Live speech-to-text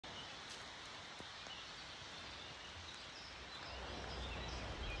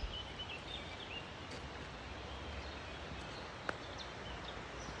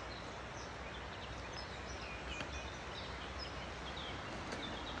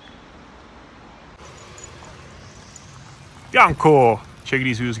Bianco. Check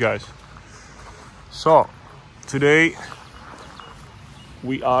these views, guys. So today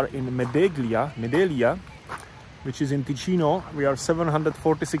we are in Medeglia, which is in Ticino. We are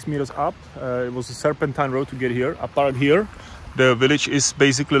 746 meters up. It was a serpentine road to get here. Apart here, the village is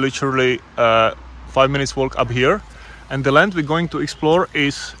basically literally 5 minutes walk up here, and the land we're going to explore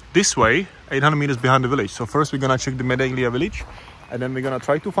is this way, 800 meters behind the village. So first we're gonna check the Medeglia village, and then we're gonna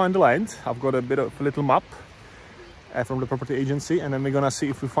try to find the land. I've got a bit of a little map from the property agency, and then we're gonna see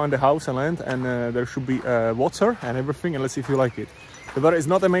if we find a house and land, and there should be water and everything, and let's see if you like it. The weather is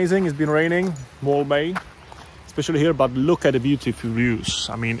not amazing. It's been raining all May, especially here, but look at the beautiful views.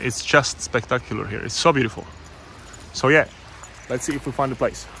 I mean, it's just spectacular here. It's so beautiful. So yeah, let's see if we find a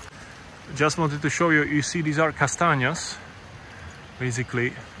place. Just wanted to show you, you see these are castañas.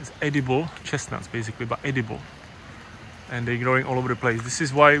 Basically, it's edible, chestnuts basically, but edible. And they're growing all over the place. This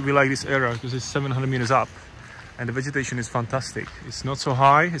is why we like this area, because it's 700 meters up. And the vegetation is fantastic. It's not so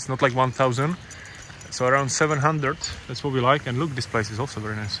high, it's not like 1000. So around 700, that's what we like. And look, this place is also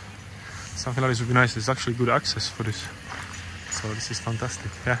very nice. Something like this would be nice. There's actually good access for this. So this is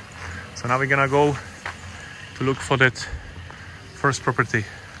fantastic, yeah. So now we're gonna go to look for that first property.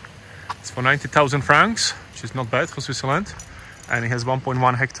 It's for 90,000 francs, which is not bad for Switzerland. And it has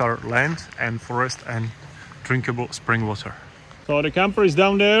 1.1 hectare land and forest and drinkable spring water. So the camper is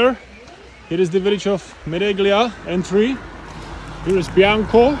down there. Here is the village of Medeglia entry. Here is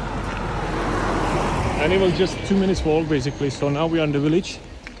Bianco. And it was just 2 minutes walk basically. So now we are in the village.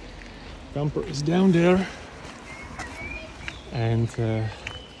 Camper is down there. And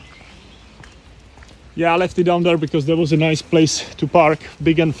yeah, I left it down there because there was a nice place to park,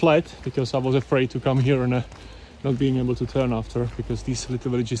 big and flat, because I was afraid to come here and not being able to turn after, because these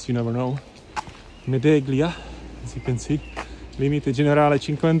little villages you never know. Medeglia, as you can see, limite generale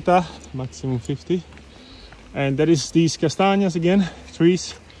 50, maximum 50. And there is these castañas again,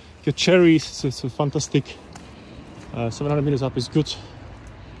 trees, get cherries. It's a fantastic 700 meters up is good.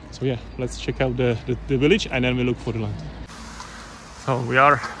 So yeah, let's check out the village, and then we look for the land. So we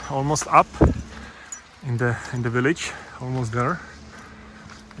are almost up in the village, almost there.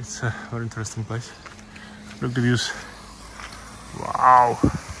 It's a very interesting place. Look the views. Wow,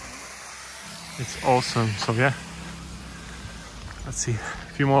 it's awesome. So yeah, let's see,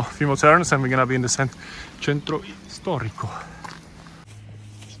 a few more turns and we're gonna be in the centro storico.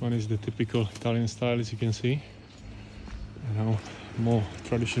 This one is the typical Italian style, as you can see. You know, more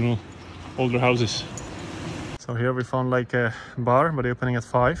traditional, older houses. So here we found like a bar, but they're opening at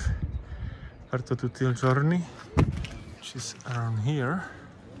 5. Aperto tutti i giorni, which is around here.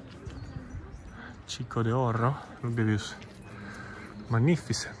 Chico de Oro. Look at the views.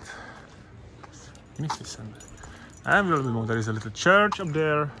 Magnificent. Magnificent. And a little bit more. There is a little church up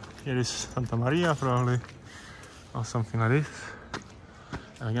there. Here is Santa Maria probably, or something like this.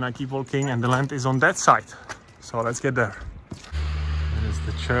 And we're gonna keep walking, and the land is on that side. So let's get there. There's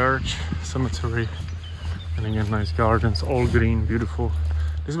the church, cemetery, and again nice gardens, all green, beautiful.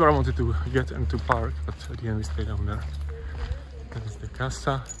 This is where I wanted to get into park, but at the end we stayed down there. That is the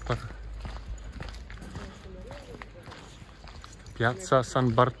Casa Piazza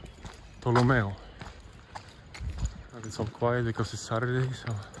San Bartolomeo. And it's all quiet because it's Saturday,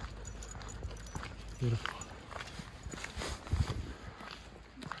 so beautiful.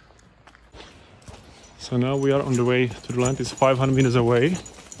 So now we are on the way to the land. It's 500 meters away,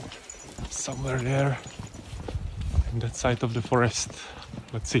 somewhere there in that side of the forest.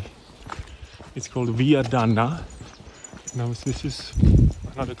 Let's see. It's called Via Danna. Now this is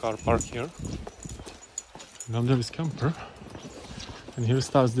another car park here. Now there is camper. And here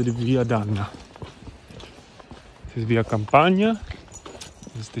starts the Via Danna. This is Via Campagna.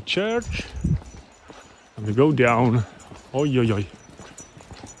 This is the church. And we go down. Oi, oi, oi.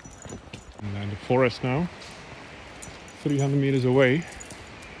 And then the forest now. 300 meters away.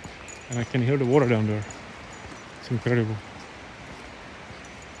 And I can hear the water down there. It's incredible.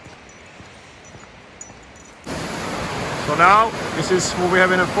 So now, this is what we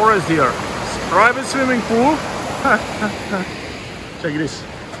have in the forest here. It's a private swimming pool. Check this.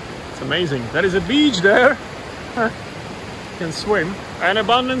 It's amazing. There is a beach there. You can swim. And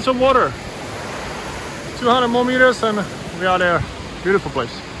abundance of water. 200 more meters and we are there. Beautiful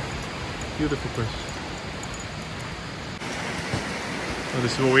place. Beautiful place. So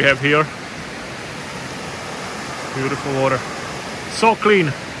this is what we have here. Beautiful water. So clean.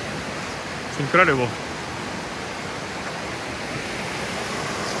 It's incredible.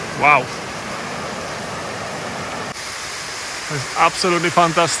 Wow. It's absolutely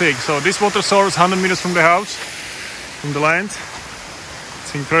fantastic. So this water source 100 meters from the house, from the land.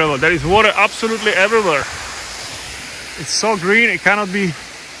 It's incredible. There is water absolutely everywhere. It's so green, it cannot be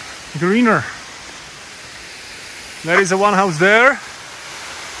greener. There is a one house there.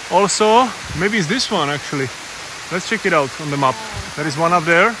 Also, maybe it's this one actually. Let's check it out on the map. There is one up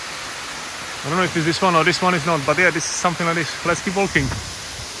there. I don't know if it's this one or this one is not, but yeah, this is something like this. Let's keep walking.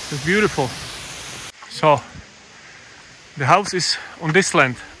 It's beautiful. So, the house is on this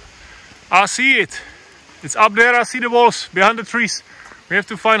land. I see it. It's up there. I see the walls behind the trees. We have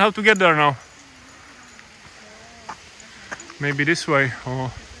to find how to get there now. Maybe this way,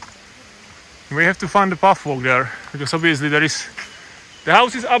 or we have to find the path walk there, because obviously there is. The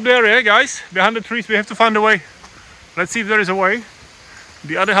house is up there, yeah, guys, behind the trees. We have to find a way. Let's see if there is a way.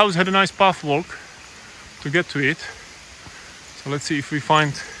 The other house had a nice path walk to get to it. So let's see if we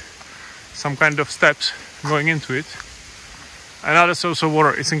find some kind of steps going into it. And now there's also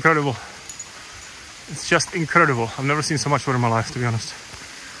water. It's incredible. It's just incredible. I've never seen so much water in my life, to be honest.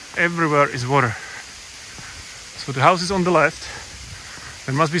 Everywhere is water. So the house is on the left.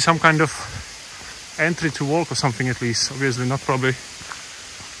 There must be some kind of entry to walk or something at least. Obviously not probably.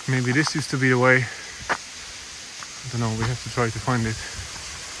 Maybe this used to be the way. I don't know, we have to try to find it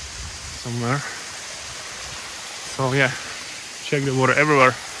somewhere. So yeah, check the water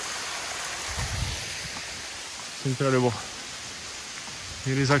everywhere. It's incredible.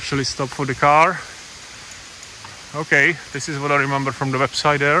 It is actually stop for the car. Okay, this is what I remember from the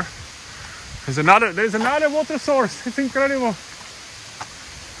website there. There's another water source. It's incredible.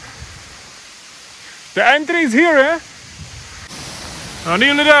 The entry is here, eh?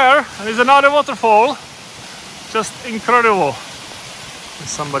 Nearly there. There's another waterfall. Just incredible. There's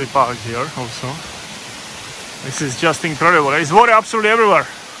somebody parked here also. This is just incredible. There's water absolutely everywhere.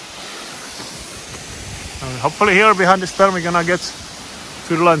 Hopefully here behind this turn we're gonna get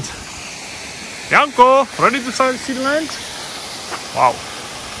to the land. Bianco, ready to see the land? Wow.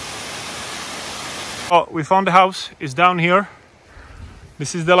 Oh, we found the house. It's down here.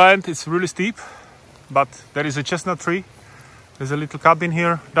 This is the land. It's really steep, but there is a chestnut tree. There's a little cabin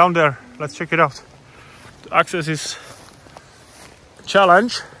here. Down there. Let's check it out. The access is a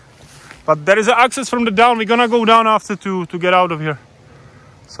challenge, but there is an access from the down. We're gonna go down after to get out of here.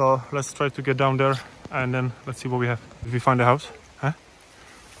 So let's try to get down there and then let's see what we have. If we find the house, huh?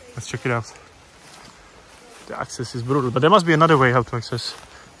 Let's check it out. The access is brutal, but there must be another way how to access.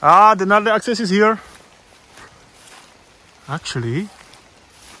 Ah, another access is here. Actually,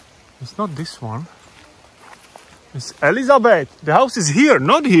 it's not this one. It's Elisabet. The house is here,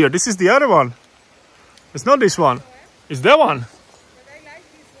 not here. This is the other one. It's not this one. It's that one. But I like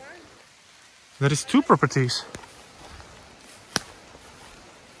this one. There is two properties.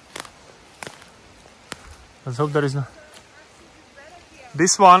 Let's hope there is no.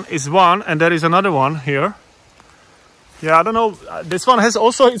 This one is one, and there is another one here. Yeah, I don't know. This one has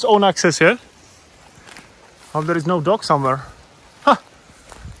also its own access here. Hope there is no dog somewhere. Huh.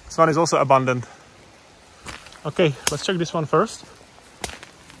 This one is also abandoned. Okay, let's check this one first.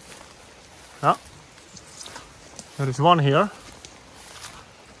 Yeah. There is one here.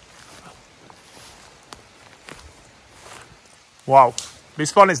 Wow.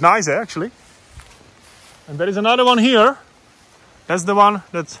 This one is nice, actually. And there is another one here. That's the one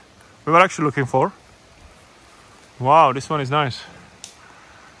that we were actually looking for. Wow, this one is nice.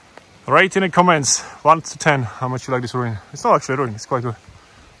 Rate in the comments 1 to 10 how much you like this ruin. It's not actually a ruin, it's quite good.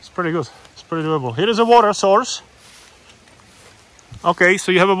 It's pretty good. It's pretty doable. Here is a water source. Okay,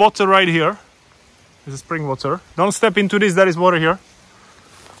 so you have a water right here. This is spring water. Don't step into this, there is water here.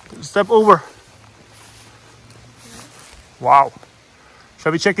 Step over. Wow.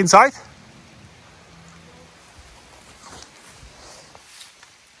 Shall we check inside?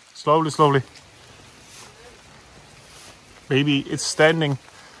 Slowly, slowly. Baby, it's standing.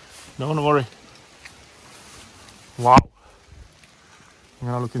 Don't worry. Wow. I'm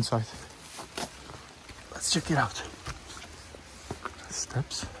gonna look inside. Let's check it out.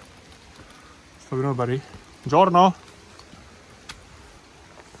 Steps. So nobody. Giorno.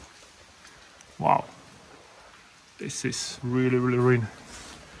 Wow. This is really, really ruin.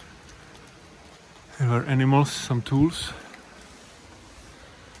 There are animals, some tools.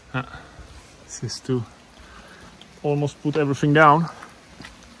 This is to almost put everything down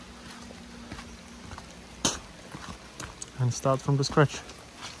and start from the scratch.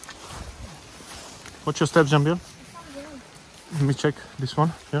 What's your steps, Janbiel? Let me check this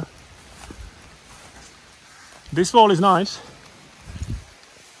one. Yeah. This wall is nice.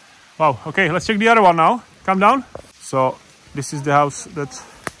 Wow. Okay, let's check the other one now. Come down. So this is the house that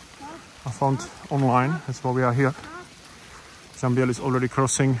I found online. That's why we are here. Janbiel is already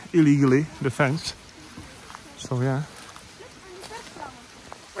crossing illegally the fence. So yeah.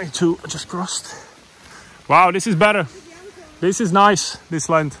 Me too, I just crossed. Wow, this is better. This is nice, this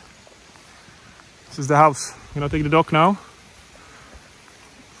land. This is the house. I'm gonna take the dog now.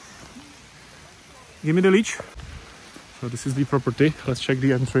 Give me the leash. So this is the property. Let's check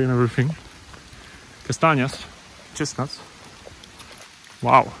the entry and everything. Castañas, chestnuts.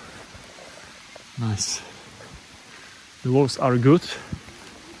 Wow. Nice. The walls are good.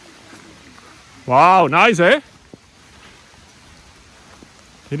 Wow, nice, eh?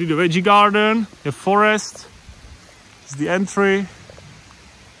 You did a veggie garden, a forest. It's the entry.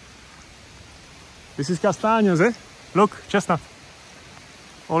 This is castañas, eh? Look, chestnut.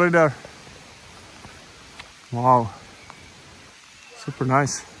 Already there. Wow. Super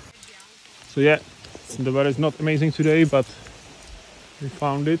nice. So yeah, the weather is not amazing today, but we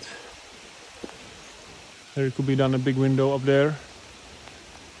found it. There could be done a big window up there.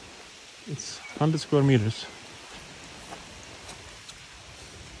 It's 100 square meters.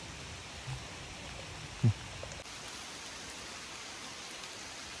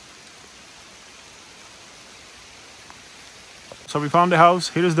 So we found the house.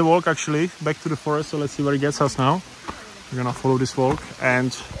 Here is the walk actually back to the forest. So let's see where it gets us now. We're gonna follow this walk,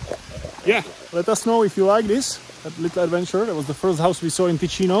 and yeah, let us know if you like this little adventure. That was the first house we saw in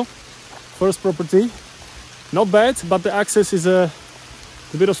Ticino, first property. Not bad, but the access is a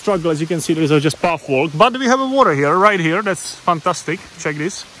bit of struggle. As you can see, there is just path walk, but we have a water here, right here. That's fantastic. Check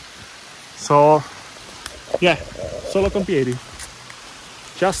this. So yeah, solo con piedi.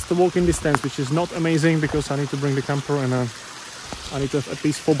 Just the walking distance, which is not amazing because I need to bring the camper and I need to have at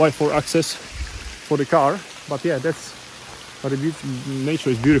least 4x4 access for the car. But yeah, but the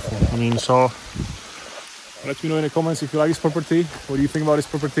nature is beautiful. I mean, so let me know in the comments if you like this property. What do you think about this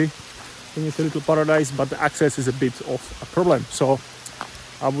property? I think it's a little paradise, but the access is a bit of a problem. So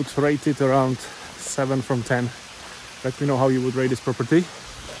I would rate it around 7 from 10. Let me know how you would rate this property.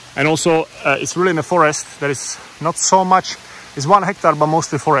 And also, it's really in a forest. There is not so much. It's 1 hectare, but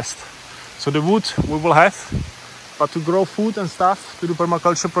mostly forest. So the wood we will have. But to grow food and stuff, to do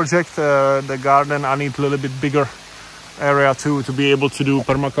permaculture project, the garden, I need a little bit bigger area to be able to do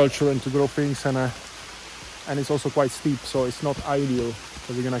permaculture and to grow things, and it's also quite steep, so it's not ideal.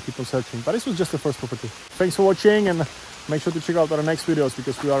 So we're gonna keep on searching. But this was just the first property. Thanks for watching, and make sure to check out our next videos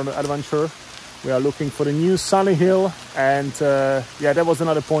because we are on an adventure. We are looking for the new sunny hill, and yeah, that was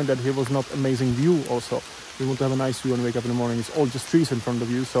another point, that here was not amazing view. Also, we want to have a nice view when we wake up in the morning. It's all just trees in front of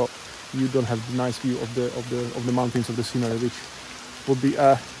you, so you don't have the nice view of the mountains, of the scenery, which would be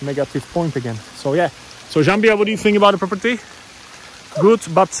a negative point again. So yeah. So Janbiel, what do you think about the property? Good,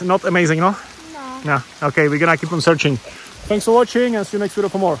 but not amazing, no? No. Okay, we're gonna keep on searching. Thanks for watching, and see you next video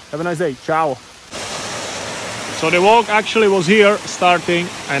for more. Have a nice day. Ciao. So the walk actually was here, starting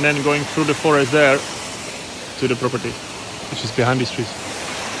and then going through the forest there to the property, which is behind these trees.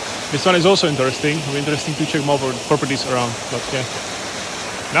 This one is also interesting. It'll be interesting to check more properties around, but yeah.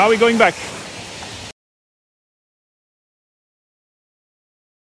 Now we're going back.